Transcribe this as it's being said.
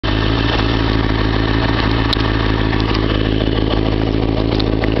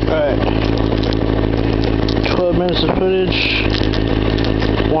Bridge.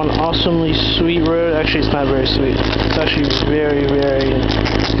 One awesomely sweet road. Actually, it's not very sweet. It's actually very, very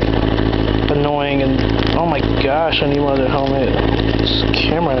annoying. And oh my gosh, I need one other helmet. This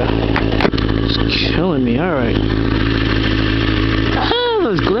camera is killing me. Alright. Ah,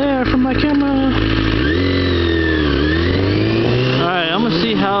 there's glare from my camera. Alright, I'm gonna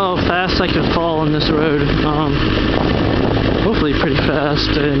see how fast I can fall on this road. Hopefully pretty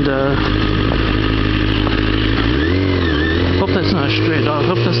fast, and hope that's not a stray dog.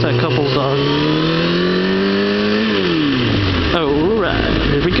 Hope that's that couple's dog. Alright,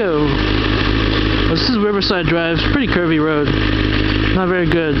 here we go. Well, this is Riverside Drive. It's a pretty curvy road. Not very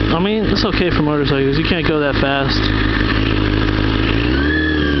good. I mean, it's okay for motorcycles. You can't go that fast.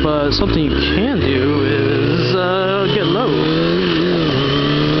 But something you can do is get low.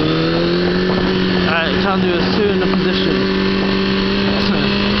 Alright, time to assume the position.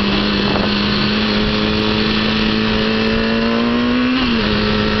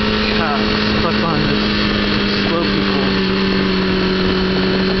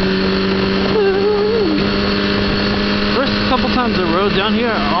 Times I rode down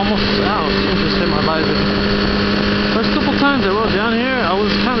here, almost out. I just hit my visor. First couple times I rode down here, I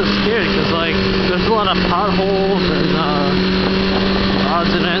was kind of scared because like there's a lot of potholes and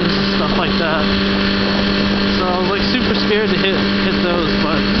odds and ends and stuff like that. So I was like super scared to hit those.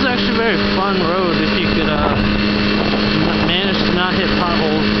 But this is actually a very fun road if you could manage to not hit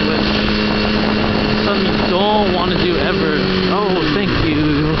potholes, which is something you don't want to do ever. Oh, thank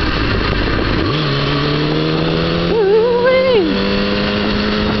you.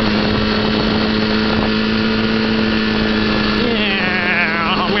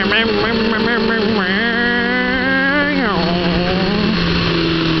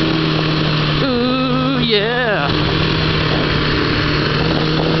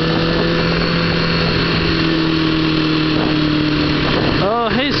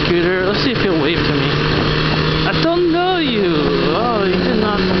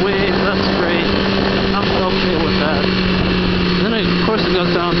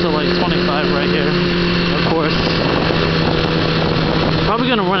 Down to like 25 right here, of course. Probably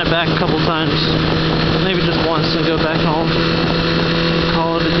gonna run it back a couple times, maybe just once, and go back home.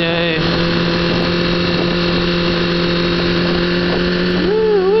 Call it a day.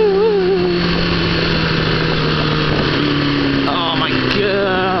 Oh my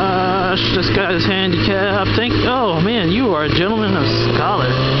gosh, this guy's handicapped. Oh man, you are a gentleman of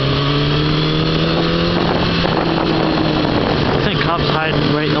scholar. Cops hide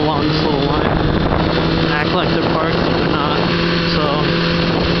right along this little line, act like they're parked, but they're not. So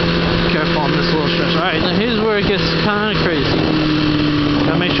be careful on this little stretch. All right, now here's where it gets kind of crazy.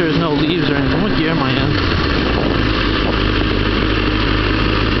 Gotta make sure there's no leaves or anything. What gear am I in?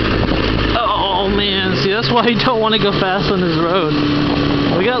 Oh man, see that's why you don't want to go fast on this road.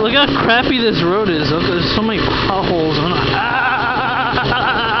 Look how crappy this road is. There's so many potholes.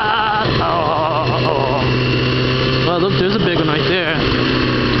 Oh, look, there's a big one right there.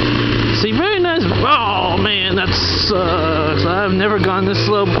 See, very nice. Oh, man, that sucks. I've never gone this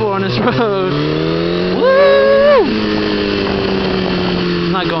slow before on this road. Woo!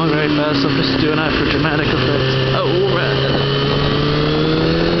 I'm not going very fast. I'm just doing that for dramatic effect. Oh, right.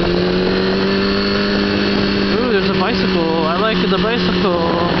 Ooh, there's a bicycle. I like the bicycle.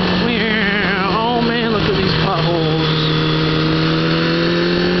 Oh, man, look at these potholes.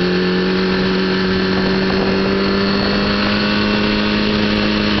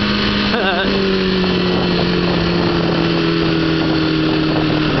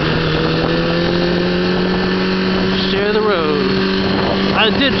 I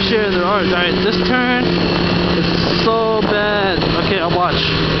did share the art. Alright, this turn is so bad. Okay, I'll watch.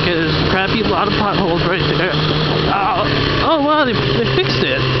 Okay, there's a crappy lot of potholes right there. Oh wow, they fixed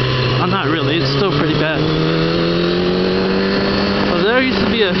it. Oh, not really, it's still pretty bad. Well, there used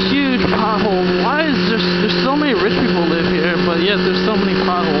to be a huge pothole. Why is there's so many rich people live here, but yet there's so many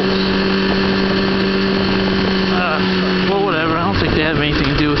potholes? Well, whatever. I don't think they have anything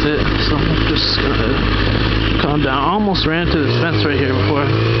to do with it, so I'm just gonna calm down. I almost ran into this fence right here before.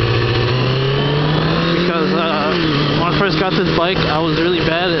 Because when I first got this bike, I was really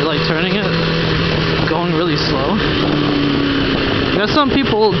bad at like turning it, going really slow. Because some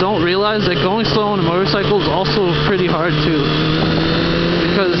people don't realize that going slow on a motorcycle is also pretty hard too.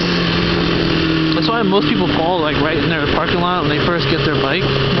 Because that's why most people fall like right in their parking lot when they first get their bike.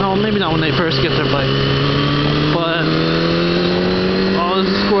 No, maybe not when they first get their bike. But oh, there's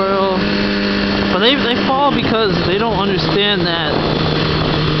a squirrel. But they fall because they don't understand that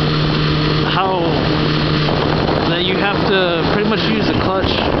that you have to pretty much use a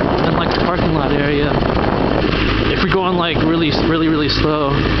clutch in like the parking lot area if you're you're going like really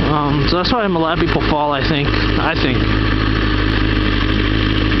slow. So that's why a lot of people fall, I think.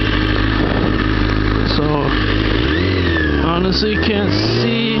 So honestly can't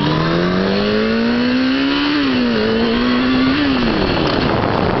see.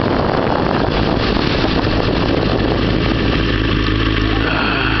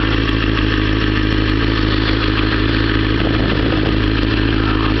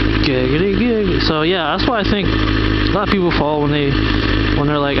 So yeah, that's why I think a lot of people fall when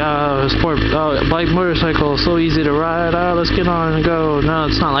they're like, bike, motorcycle, so easy to ride, let's get on and go. No,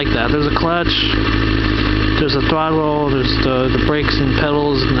 it's not like that. There's a clutch, there's a throttle, there's the brakes and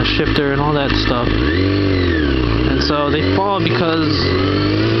pedals and the shifter and all that stuff. And so they fall because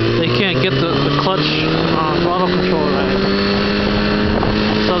they can't get the clutch throttle control right.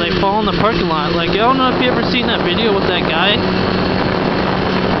 So they fall in the parking lot. Like, I don't know if you ever seen that video with that guy.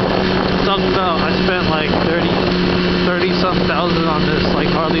 Talking about, I spent like 30-something thousand on this like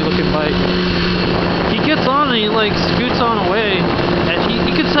Harley looking bike. He gets on and he like scoots on away, and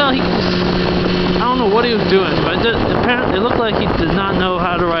you could tell he just, I don't know what he was doing, but apparently it looked like he did not know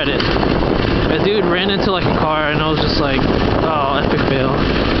how to ride it. The dude ran into like a car, and I was just like, oh, epic fail.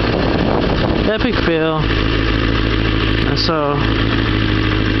 Epic fail. And so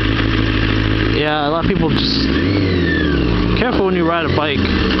yeah, a lot of people just careful when you ride a bike.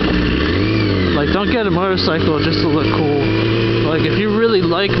 Like, don't get a motorcycle just to look cool. Like, if you really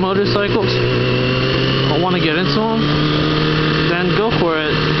like motorcycles or want to get into them, then go for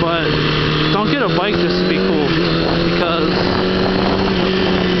it. But don't get a bike just to be cool,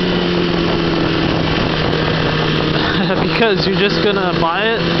 because you're just gonna buy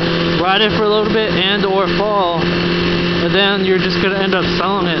it, ride it for a little bit, and or fall, and then you're just gonna end up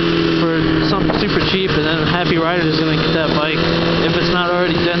selling it for something super cheap, and then Happy Rider is gonna get that bike if it's not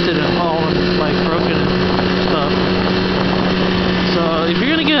already dented and fallen, like broken and stuff. So if you're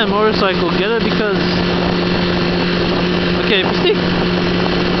gonna get a motorcycle, get it because, okay, if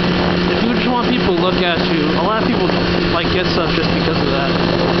you just want people to look at you, a lot of people like get stuff just because of that.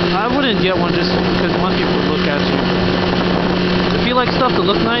 I wouldn't get one just because you want people to look at you. If you like stuff to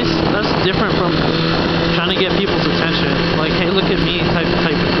look nice, that's different from trying to get people's attention. Like, hey, look at me type of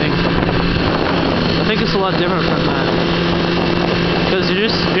thing. I think it's a lot different from that. Because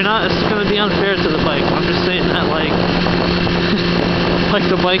you're not, it's going to be unfair to the bike. I'm just saying that, like, like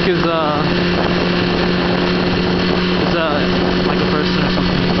the bike is like a person or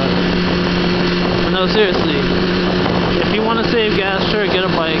something. But no, seriously. If you want to save gas, sure, get a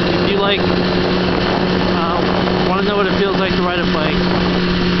bike. If you like, want to know what it feels like to ride a bike,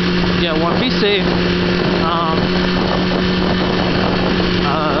 yeah, be safe.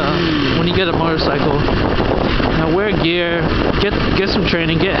 When you get a motorcycle, now wear gear, get some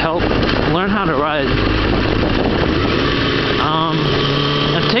training, get help, learn how to ride,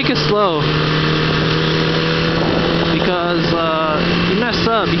 and take it slow, because you mess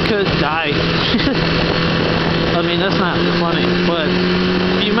up, you could die. I mean, that's not funny, but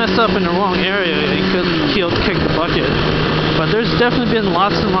if you mess up in the wrong area, you could kick the bucket. But there's definitely been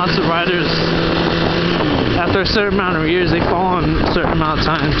lots and lots of riders, after a certain amount of years, they fall on a certain amount of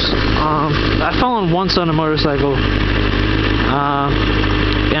times. I fell on once on a motorcycle,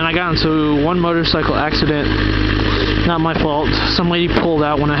 and I got into one motorcycle accident. Not my fault. Some lady pulled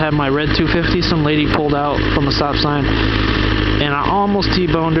out when I had my red 250. Some lady pulled out from a stop sign, and I almost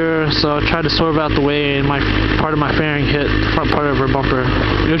T-boned her, so I tried to swerve out the way, and part of my fairing hit the front part of her bumper.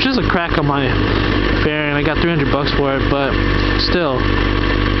 It was just a crack on my fairing. I got $300 for it, but still.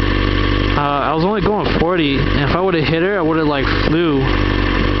 I was only going 40, and if I would have hit her, I would have like flew,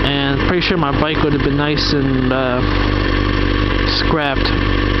 and pretty sure my bike would have been nice and scrapped.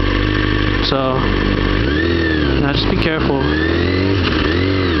 So, now just be careful.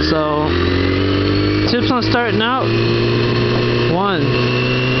 So, tips on starting out. 1,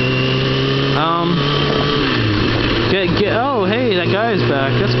 oh hey, that guy is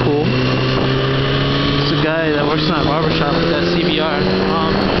back. That's cool. It's a guy that works in that barbershop with that CBR.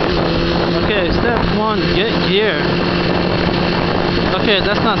 Okay, step 1, get gear. Okay,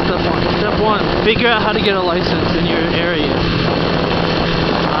 that's not step 1. Step 1, figure out how to get a license in your area.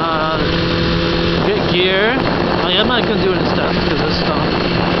 Get gear. Oh yeah, I'm not gonna do any steps because it's dumb.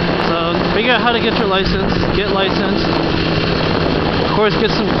 So figure out how to get your license. Get licensed. Of course,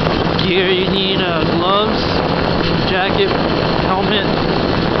 get some gear. You need gloves, jacket, helmet.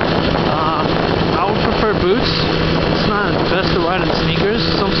 I would prefer boots. It's not best to ride in sneakers.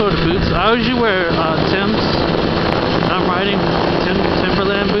 Some sort of boots. I usually wear Tim's. I'm riding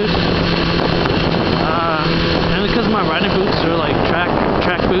Timberland boots. And because my riding boots are like track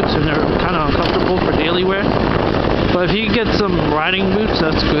boots, and they're kind of uncomfortable for daily wear. But if you get some riding boots,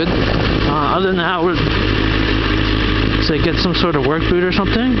 that's good. Other than that, I would say get some sort of work boot or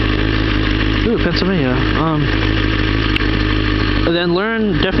something. Ooh, Pennsylvania. And then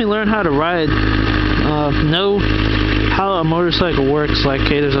definitely learn how to ride. Know how a motorcycle works. Like,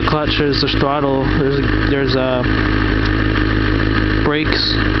 okay, there's a clutch, there's a throttle, there's brakes.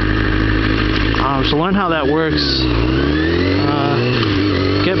 So learn how that works.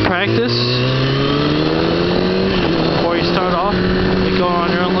 Get practice before you start off. You go on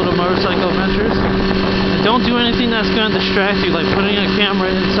your own little motorcycle adventures. And don't do anything that's going to distract you, like putting a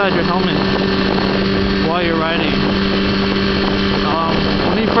camera inside your helmet while you're riding.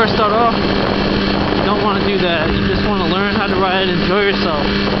 When you first start off, you don't want to do that. You just want to learn how to ride, enjoy yourself.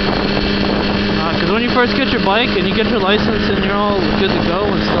 Because when you first get your bike and you get your license and you're all good to go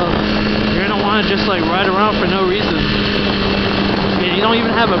and stuff, you're going to want to just like ride around for no reason. And you don't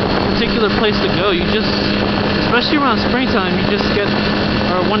even have a particular place to go. You just, especially around springtime, you just get,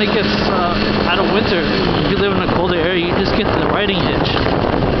 or when it gets out of winter, if you live in a colder area, you just get the riding itch.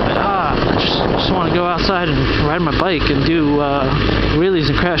 Like, I just want to go outside and ride my bike and do wheelies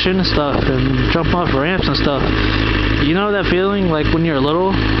and crash into stuff and jump off ramps and stuff. You know that feeling, like when you're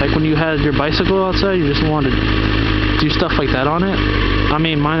little, like when you had your bicycle outside, you just wanted to do stuff like that on it? I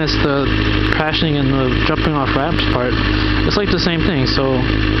mean, minus the crashing and the jumping off ramps part. It's like the same thing, so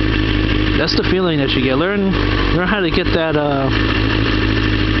that's the feeling that you get. Learn how to get that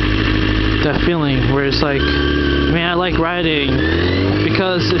that feeling where it's like, man, I like riding.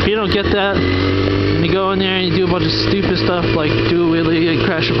 Because if you don't get that, and you go in there and you do a bunch of stupid stuff like do a wheelie and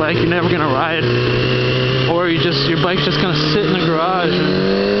crash your bike, you're never gonna ride. Or your bike's just gonna sit in the garage and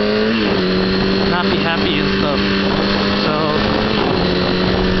not be happy and stuff. So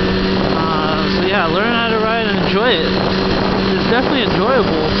yeah, learn how to ride and enjoy it. It's definitely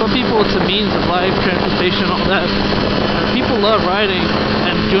enjoyable. Some people, it's a means of life, transportation, all that. People love riding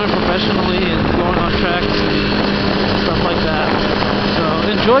and doing it professionally and going on tracks and stuff like that. So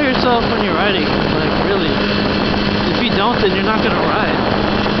enjoy yourself when you're riding. Like, really. If you don't, then you're not gonna ride.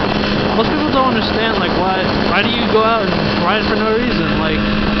 Most people don't understand, like, why do you go out and ride for no reason? Like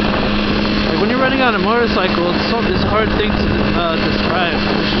when you're riding on a motorcycle, it's a hard thing to describe.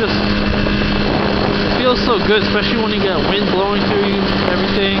 It's just, it feels so good, especially when you get wind blowing through you,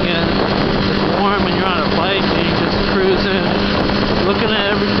 everything, and it's warm and you're on a bike and you're just cruising, looking at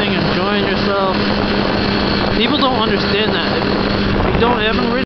everything, enjoying yourself. People don't understand that. If you haven't ridden